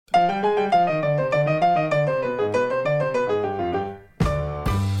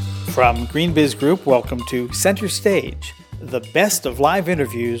From GreenBiz Group, welcome to Center Stage, the best of live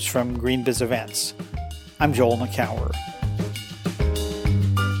interviews from GreenBiz events. I'm Joel McCower.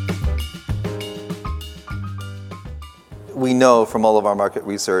 We know from all of our market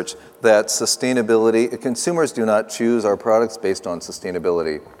research that sustainability, consumers do not choose our products based on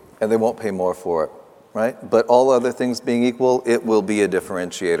sustainability, and they won't pay more for it, right? But all other things being equal, it will be a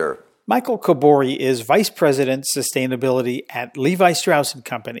differentiator. Michael Kobori is Vice President Sustainability at Levi Strauss &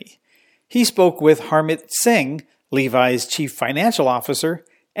 Company. He spoke with Harmit Singh, Levi's Chief Financial Officer,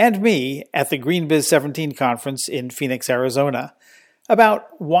 and me at the GreenBiz 17 conference in Phoenix, Arizona, about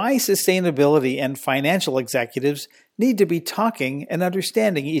why sustainability and financial executives need to be talking and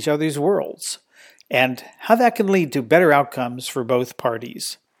understanding each other's worlds, and how that can lead to better outcomes for both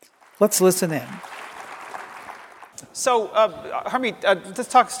parties. Let's listen in. So, Harmit,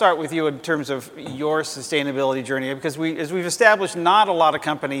 let's start with you in terms of your sustainability journey, because as we've established, not a lot of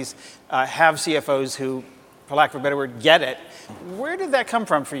companies have CFOs who, for lack of a better word, get it. Where did that come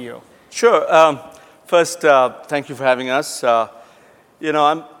from for you? Sure. First, thank you for having us.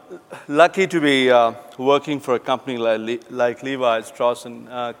 I'm lucky to be working for a company like Levi Strauss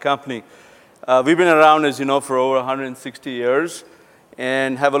 & Company. We've been around, as you know, for over 160 years.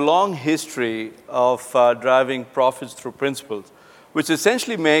 And have a long history of driving profits through principles, which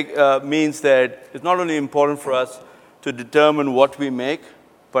essentially means that it's not only important for us to determine what we make,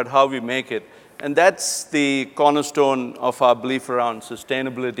 but how we make it. And that's the cornerstone of our belief around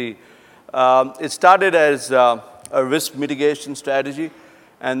sustainability. It started as a risk mitigation strategy,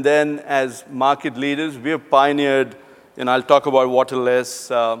 and then as market leaders, we have pioneered, I'll talk about waterless,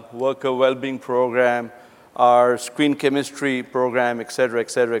 worker well-being program, our screen chemistry program, et cetera, et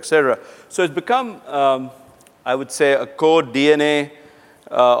cetera, et cetera. So it's become, I would say, a core DNA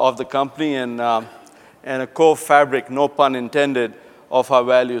of the company and a core fabric, no pun intended, of our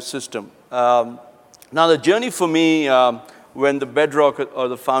value system. Now, the journey for me, when the bedrock or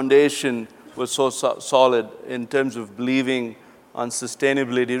the foundation was so solid in terms of believing on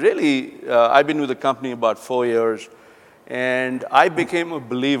sustainability, really, I've been with the company about 4 years, and I became a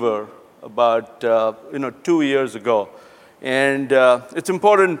believer about 2 years ago. And it's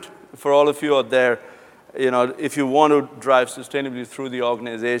important for all of you out there, if you want to drive sustainability through the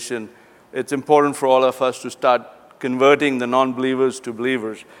organization, it's important for all of us to start converting the non-believers to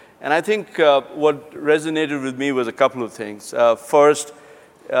believers. And I think what resonated with me was a couple of things. First,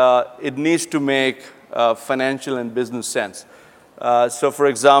 it needs to make financial and business sense. So for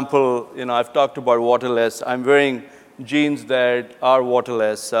example, I've talked about waterless. I'm wearing jeans that are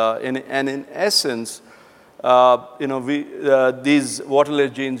waterless, and in essence, these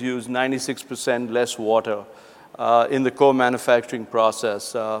waterless jeans use 96% less water in the co-manufacturing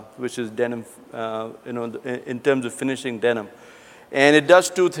process, which is denim, in terms of finishing denim. And it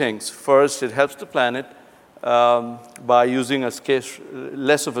does two things. First, it helps the planet by using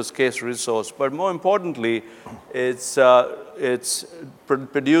less of a scarce resource, but more importantly, it's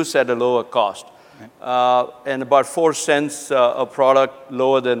produced at a lower cost. And about 4 cents a product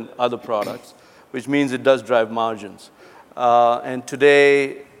lower than other products, which means it does drive margins. And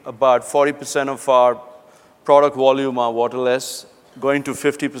today, about 40% of our product volume are waterless, going to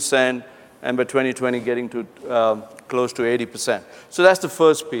 50%, and by 2020 getting to close to 80%. So that's the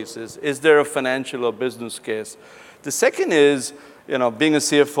first piece, is there a financial or business case? The second is, being a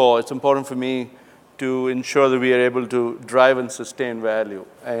CFO, it's important for me to ensure that we are able to drive and sustain value.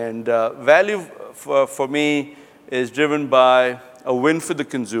 And value for me is driven by a win for the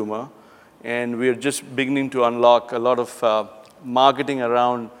consumer, and we are just beginning to unlock a lot of marketing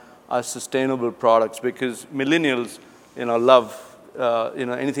around our sustainable products, because millennials, love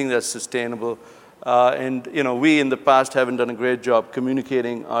anything that's sustainable. And we in the past haven't done a great job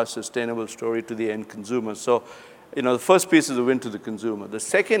communicating our sustainable story to the end consumer. So, the first piece is a win to the consumer. The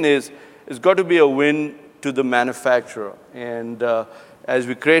second is, it's got to be a win to the manufacturer. And as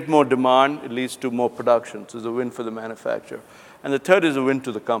we create more demand, it leads to more production. So it's a win for the manufacturer. And the third is a win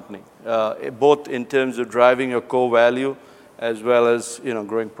to the company, both in terms of driving your core value as well as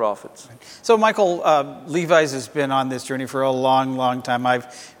growing profits. So Michael, Levi's has been on this journey for a long, long time.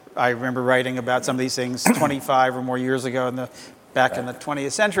 I remember writing about some of these things 25 or more years ago back in the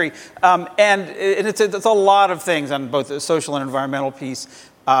 20th century. And it's a lot of things on both the social and environmental piece.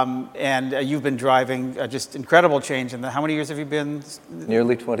 And you've been driving just incredible change. And how many years have you been?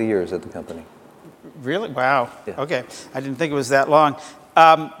 Nearly 20 years at the company. Really? Wow. Yeah. Okay. I didn't think it was that long.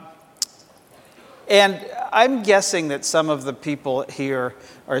 And I'm guessing that some of the people here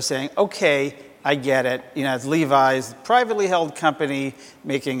are saying, okay, I get it. It's Levi's, privately held company,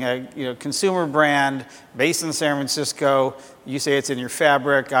 making a consumer brand based in San Francisco. You say it's in your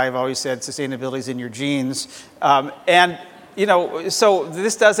fabric. I've always said sustainability is in your jeans. So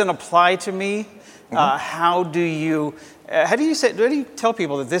this doesn't apply to me. How do you tell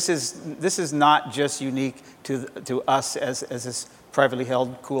people that this is not just unique to us as this privately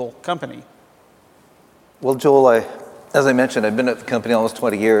held cool company? Well, Joel, as I mentioned, I've been at the company almost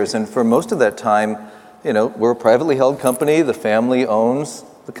 20 years, and for most of that time, we're a privately held company. The family owns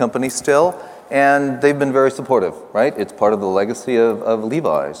the company still, and they've been very supportive, right? It's part of the legacy of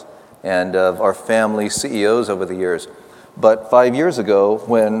Levi's and of our family CEOs over the years. But 5 years ago,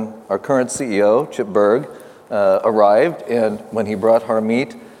 when our current CEO, Chip Bergh, arrived, and when he brought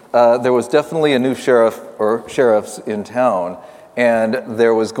Harmeet, there was definitely a new sheriffs in town, and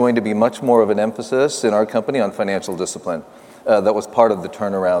there was going to be much more of an emphasis in our company on financial discipline. That was part of the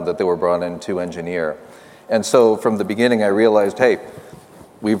turnaround that they were brought in to engineer. And so from the beginning, I realized, hey,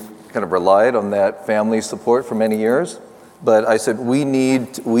 we've kind of relied on that family support for many years, but I said we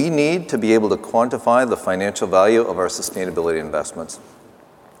need to be able to quantify the financial value of our sustainability investments.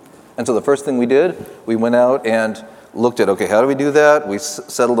 And so the first thing we did, we went out and looked at, okay, how do we do that? We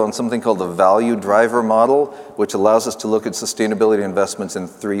settled on something called the value driver model, which allows us to look at sustainability investments in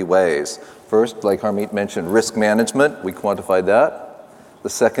 3 ways. First, like Harmeet mentioned, risk management, we quantified that. The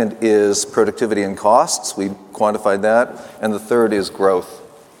second is productivity and costs, we quantified that. And the third is growth,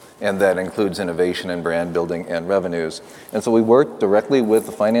 and that includes innovation and brand building and revenues. And so we worked directly with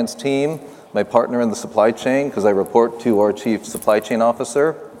the finance team, my partner in the supply chain, because I report to our chief supply chain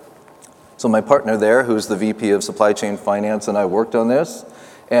officer. So my partner there, who's the VP of Supply Chain Finance, and I worked on this,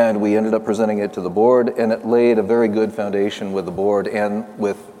 and we ended up presenting it to the board, and it laid a very good foundation with the board and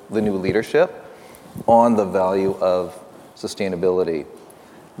with the new leadership on the value of sustainability.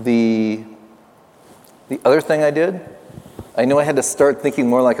 The other thing I did, I knew I had to start thinking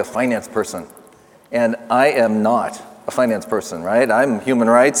more like a finance person, and I am not a finance person, right? I'm a human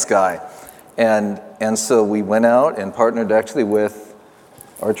rights guy, and so we went out and partnered actually with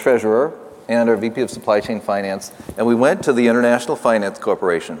our treasurer and our VP of Supply Chain Finance, and we went to the International Finance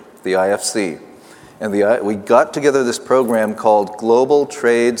Corporation, the IFC, and we got together this program called Global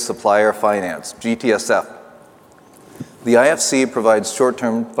Trade Supplier Finance, GTSF. The IFC provides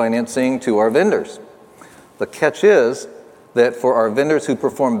short-term financing to our vendors. The catch is that for our vendors who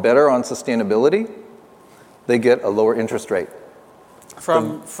perform better on sustainability, they get a lower interest rate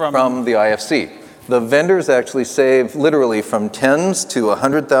from the IFC. The vendors actually save literally from tens to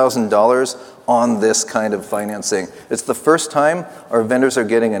 $100,000 on this kind of financing. It's the first time our vendors are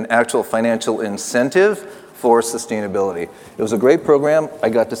getting an actual financial incentive for sustainability. It was a great program. I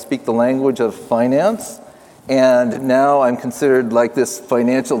got to speak the language of finance, and now I'm considered like this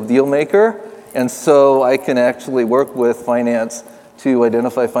financial deal maker, and so I can actually work with finance to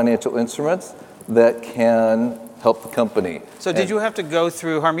identify financial instruments that can help the company. So did you have to go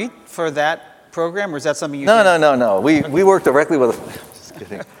through Harmeet for that program, or is that something you did? No. We work directly with just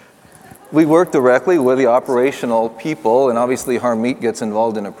kidding. We work directly with the operational people, and obviously Harmeet gets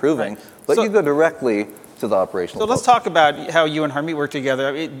involved in approving, but you go directly to the operational. So let's talk about how you and Harmeet work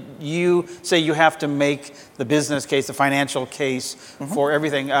together. You say you have to make the business case, the financial case for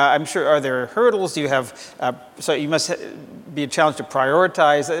everything. I'm sure, are there hurdles? Do you have, so you must be a challenge to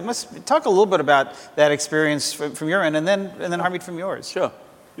prioritize. Talk a little bit about that experience from your end, and then Harmeet from yours. Sure.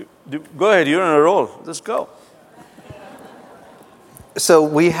 Go ahead, you're on a roll. Let's go. So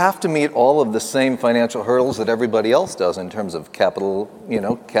we have to meet all of the same financial hurdles that everybody else does in terms of capital,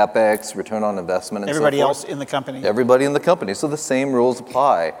 CapEx, return on investment, and everybody so forth. else in the company. Everybody in the company. So the same rules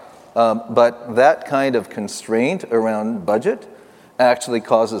apply. But that kind of constraint around budget actually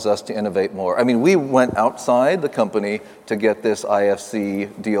causes us to innovate more. I mean, we went outside the company to get this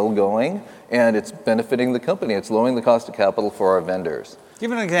IFC deal going, and it's benefiting the company. It's lowering the cost of capital for our vendors.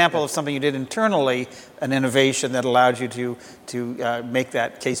 Give an example of something you did internally, an innovation that allowed you to make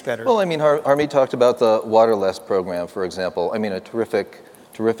that case better. Well, I mean, Harmeet talked about the Waterless program, for example. I mean, a terrific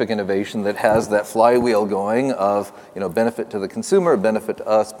innovation that has that flywheel going of, benefit to the consumer, benefit to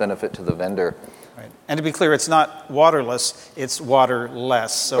us, benefit to the vendor. Right. And to be clear, it's not waterless, it's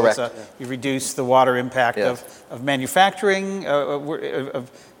waterless. So correct. You reduce the water impact of manufacturing.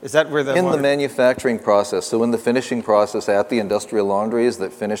 Is that where the the manufacturing process, so in the finishing process at the industrial laundries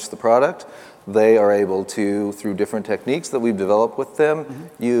that finish the product, they are able to, through different techniques that we've developed with them,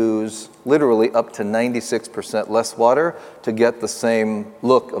 use literally up to 96% less water to get the same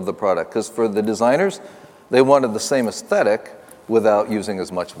look of the product. Because for the designers, they wanted the same aesthetic without using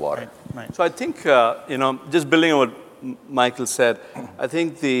as much water. Right. So I think, just building on what Michael said, I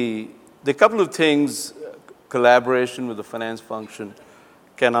think the there are a couple of things collaboration with the finance function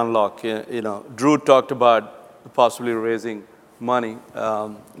can unlock. Drew talked about possibly raising money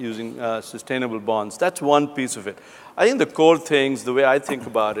using sustainable bonds. That's one piece of it. I think the core things, the way I think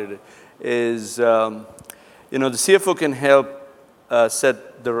about it, is the CFO can help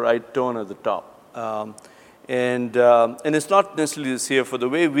set the right tone at the top. And it's not necessarily the CFO. The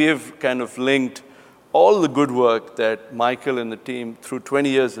way we have kind of linked all the good work that Michael and the team through 20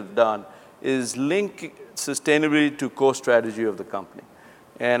 years have done is link sustainability to core strategy of the company.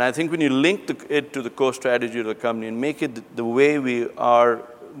 And I think when you link it to the core strategy of the company and make it the way we are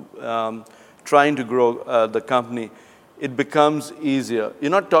trying to grow the company, it becomes easier.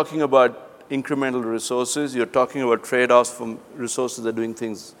 You're not talking about incremental resources. You're talking about trade-offs from resources that are doing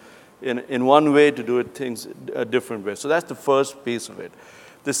things in one way to do it things a different way. So that's the first piece of it.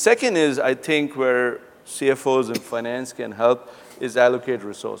 The second is, I think, where CFOs and finance can help is allocate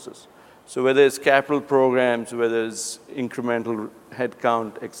resources. So whether it's capital programs, whether it's incremental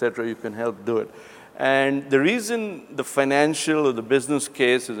headcount, et cetera, you can help do it. And the reason the financial or the business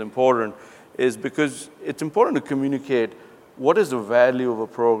case is important is because it's important to communicate what is the value of a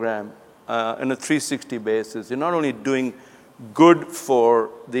program on a 360 basis. You're not only doing good for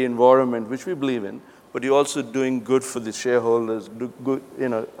the environment, which we believe in, but you're also doing good for the shareholders, good,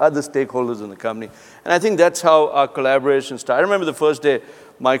 other stakeholders in the company. And I think that's how our collaboration started. I remember the first day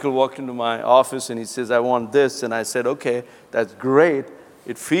Michael walked into my office and he says, I want this. And I said, okay, that's great.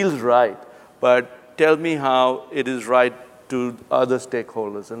 It feels right. But tell me how it is right to other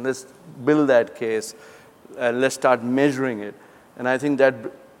stakeholders. And let's build that case. Let's start measuring it. And I think that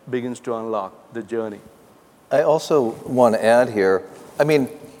begins to unlock the journey. I also want to add here,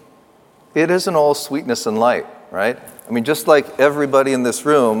 it isn't all sweetness and light, right? Just like everybody in this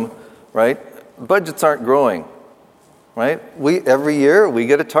room, right? Budgets aren't growing, right? Every year we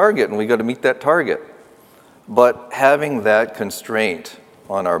get a target and we got to meet that target. But having that constraint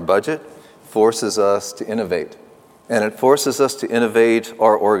on our budget forces us to innovate. And it forces us to innovate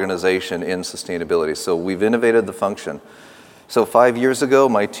our organization in sustainability. So we've innovated the function. So 5 years ago,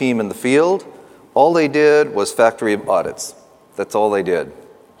 my team in the field, all they did was factory audits. That's all they did.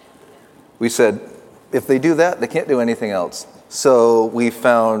 We said, if they do that, they can't do anything else. So we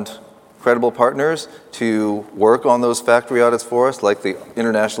found credible partners to work on those factory audits for us, like the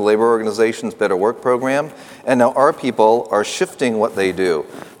International Labor Organization's Better Work program. And now our people are shifting what they do.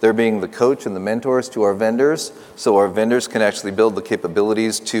 They're being the coach and the mentors to our vendors, so our vendors can actually build the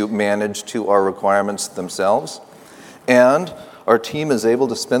capabilities to manage to our requirements themselves. And our team is able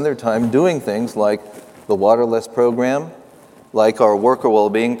to spend their time doing things like the Waterless program, like our worker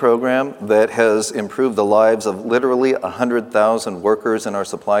well-being program that has improved the lives of literally 100,000 workers in our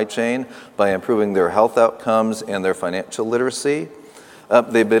supply chain by improving their health outcomes and their financial literacy.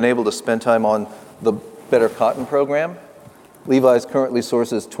 They've been able to spend time on the Better Cotton program. Levi's currently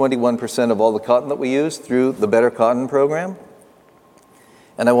sources 21% of all the cotton that we use through the Better Cotton program.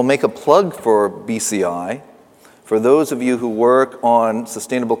 And I will make a plug for BCI. For those of you who work on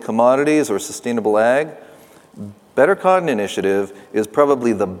sustainable commodities or sustainable ag, Better Cotton Initiative is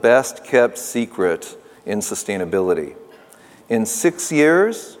probably the best kept secret in sustainability. In 6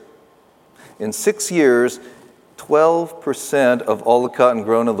 years, 12% of all the cotton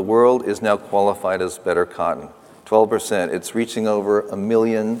grown in the world is now qualified as better cotton. 12%. It's reaching over 1.6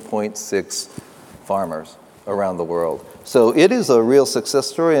 million farmers around the world. So it is a real success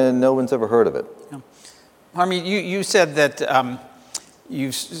story, and no one's ever heard of it. Yeah. Harmeet, you said that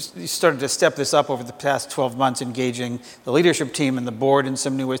you started to step this up over the past 12 months, engaging the leadership team and the board in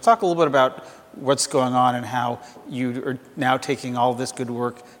some new ways. Talk a little bit about what's going on and how you are now taking all this good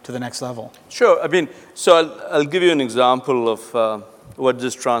work to the next level. Sure. So I'll give you an example of what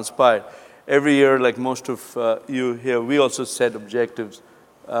just transpired. Every year, like most of you here, we also set objectives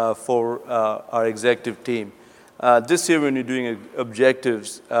for our executive team. This year when you're doing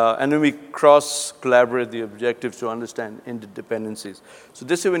objectives, and then we cross-collaborate the objectives to understand interdependencies. So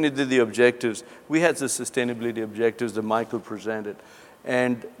this year when you did the objectives, we had the sustainability objectives that Michael presented.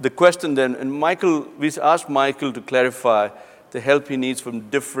 And the question then, we asked Michael to clarify the help he needs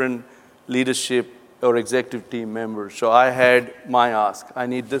from different leadership or executive team members. So I had my ask. I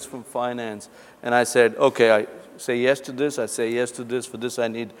need this from finance. And I said, okay, I say yes to this, I say yes to this, for this I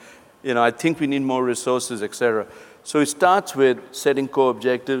need, I think we need more resources, et cetera. So it starts with setting core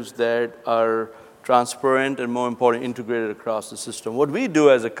objectives that are transparent and, more important, integrated across the system. What we do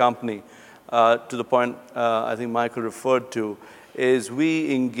as a company, to the point I think Michael referred to, is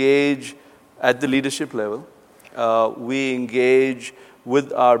we engage at the leadership level. We engage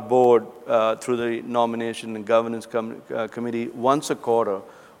with our board through the nomination and governance committee once a quarter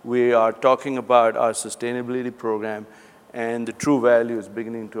we are talking about our sustainability program, and the true value is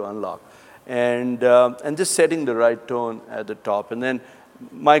beginning to unlock. And just setting the right tone at the top. And then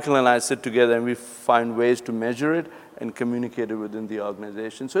Michael and I sit together and we find ways to measure it and communicate it within the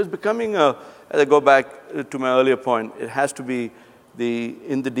organization. So it's becoming as I go back to my earlier point, it has to be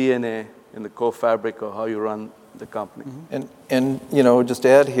in the DNA, in the core fabric of how you run the company. Mm-hmm. And just to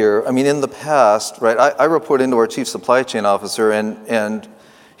add here, I mean, in the past, right, I report into our chief supply chain officer, and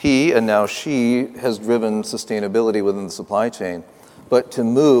he, and now she, has driven sustainability within the supply chain. But to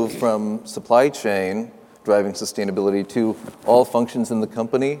move from supply chain driving sustainability to all functions in the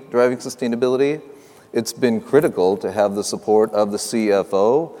company driving sustainability, it's been critical to have the support of the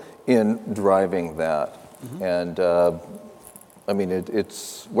CFO in driving that. Mm-hmm. And I mean,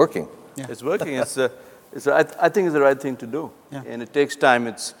 it's working. Yeah. It's working. I think it's the right thing to do. Yeah. And it takes time.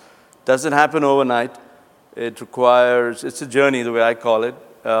 It doesn't happen overnight. It's a journey, the way I call it.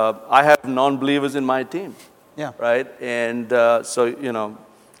 I have non-believers in my team. Yeah. Right? And so,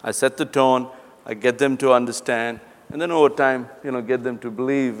 I set the tone, I get them to understand, and then over time, get them to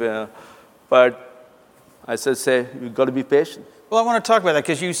believe. But I say, you've got to be patient. Well, I want to talk about that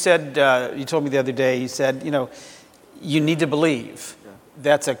because you said, you told me the other day, you said, you need to believe. Yeah.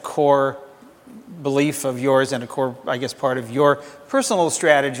 That's a core belief of yours and a core, I guess, part of your personal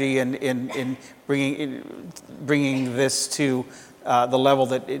strategy in bringing this to the level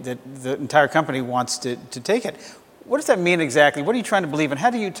that the entire company wants to take it. What does that mean exactly? What are you trying to believe, and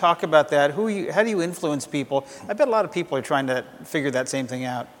how do you talk about that? How do you influence people? I bet a lot of people are trying to figure that same thing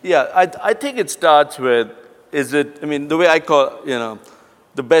out. Yeah, I think it starts with, the way I call,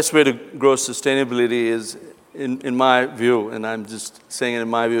 the best way to grow sustainability is, in my view, and I'm just saying it in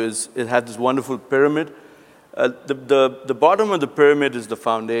my view, is it had this wonderful pyramid. The bottom of the pyramid is the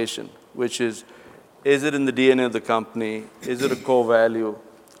foundation, which is it in the DNA of the company? Is it a core value?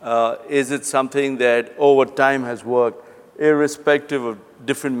 Is it something that over time has worked, irrespective of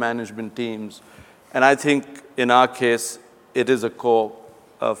different management teams? And I think in our case, it is a core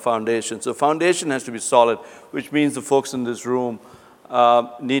foundation. So foundation has to be solid, which means the folks in this room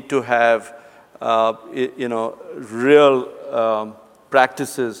need to have real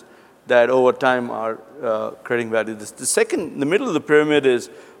practices that over time are creating value. The middle of the pyramid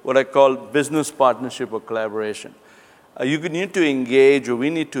is what I call business partnership or collaboration. You need to engage, or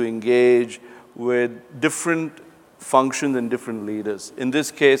we need to engage with different functions and different leaders. In this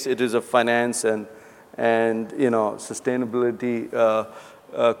case, it is a finance and sustainability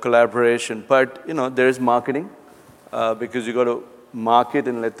collaboration. But there is marketing because you got to market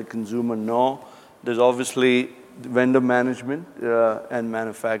and let the consumer know. There's obviously vendor management and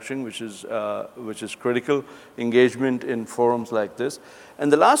manufacturing, which is critical engagement in forums like this.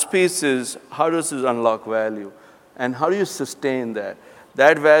 And the last piece is, how does this unlock value? And how do you sustain that?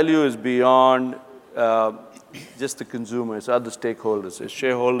 That value is beyond just the consumer. It's other stakeholders. It's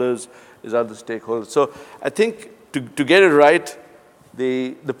shareholders. It's other stakeholders. So I think to get it right,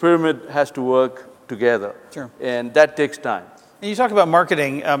 the pyramid has to work together. Sure. And that takes time. And you talk about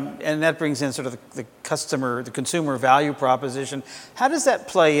marketing, and that brings in sort of the consumer value proposition. How does that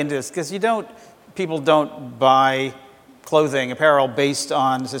play into this? Because people don't buy clothing, apparel based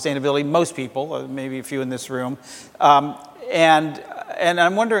on sustainability. Most people, maybe a few in this room, and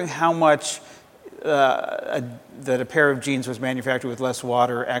I'm wondering how much that a pair of jeans was manufactured with less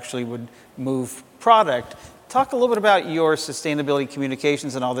water actually would move product. Talk a little bit about your sustainability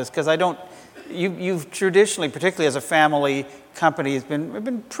communications and all this, because you've traditionally, particularly as a family company, have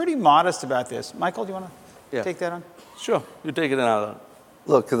been pretty modest about this. Michael, do you want to take that on? Sure, you take it on.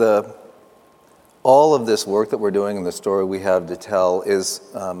 Look, all of this work that we're doing and the story we have to tell is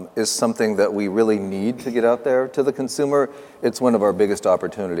something that we really need to get out there to the consumer. It's one of our biggest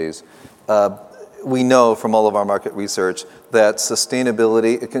opportunities. We know from all of our market research that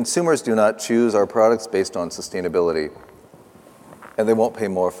consumers do not choose our products based on sustainability, and they won't pay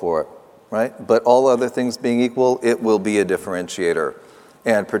more for it, right? But all other things being equal, it will be a differentiator.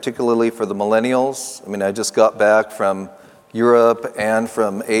 And particularly for the millennials, I just got back from Europe and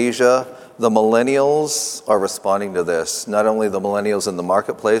from Asia. The millennials are responding to this, not only the millennials in the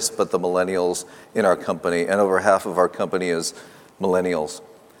marketplace, but the millennials in our company. And over half of our company is millennials.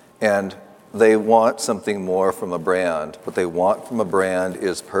 And they want something more from a brand. What they want from a brand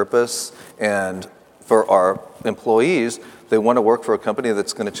is purpose. And for our employees, they want to work for a company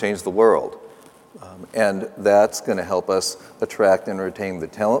that's going to change the world. And that's going to help us attract and retain the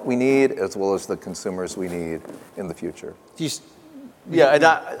talent we need, as well as the consumers we need in the future. Yeah, and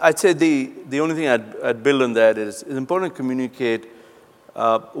I'd say the only thing I'd build on that is it's important to communicate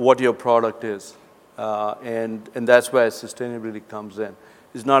what your product is, and that's where sustainability comes in.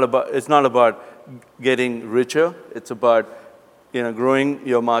 it's not about getting richer. It's about growing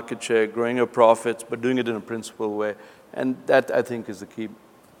your market share, growing your profits, but doing it in a principled way. And that, I think, is the key.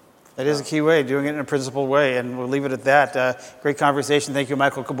 That is a key way, doing it in a principled way, and we'll leave it at that. Great conversation. Thank you,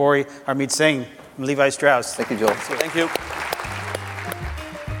 Michael Kobori, Harmeet Singh, and Levi Strauss. Thank you, Joel. Thank you.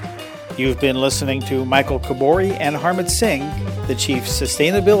 You've been listening to Michael Kobori and Harmeet Singh, the Chief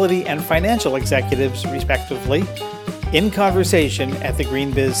Sustainability and Financial Executives, respectively, in conversation at the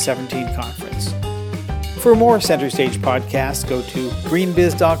GreenBiz 17 conference. For more Center Stage podcasts, go to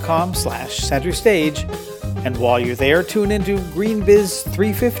greenbiz.com/centerstage. And while you're there, tune into GreenBiz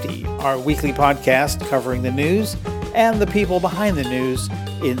 350, our weekly podcast covering the news and the people behind the news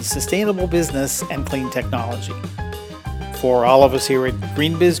in sustainable business and clean technology. For all of us here at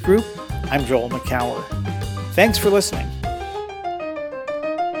GreenBiz Group, I'm Joel McCower. Thanks for listening.